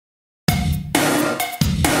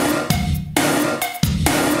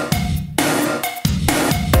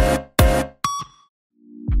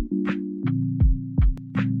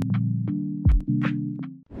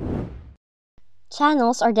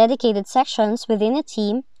Channels are dedicated sections within a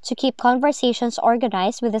team to keep conversations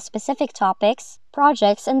organized with the specific topics,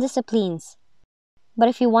 projects, and disciplines. But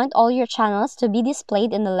if you want all your channels to be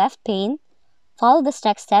displayed in the left pane, follow the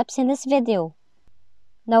next steps in this video.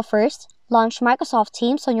 Now first, launch Microsoft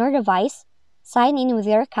Teams on your device, sign in with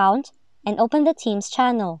your account, and open the Teams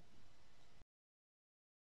channel.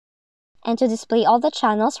 And to display all the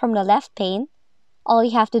channels from the left pane, all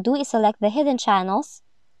you have to do is select the hidden channels,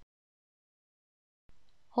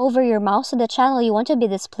 hover your mouse to the channel you want to be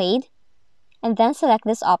displayed, and then select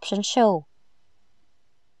this option Show.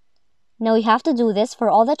 Now you have to do this for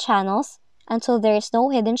all the channels until there is no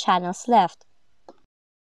hidden channels left.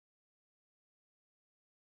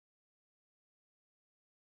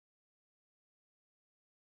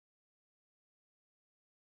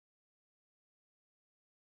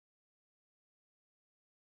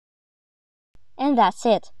 And that's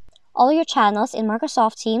it. All your channels in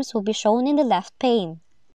Microsoft Teams will be shown in the left pane.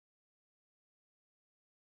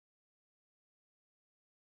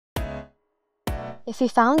 If you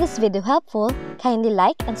found this video helpful, kindly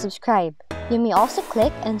like and subscribe. You may also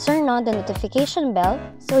click and turn on the notification bell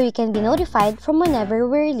so you can be notified from whenever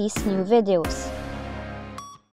we release new videos.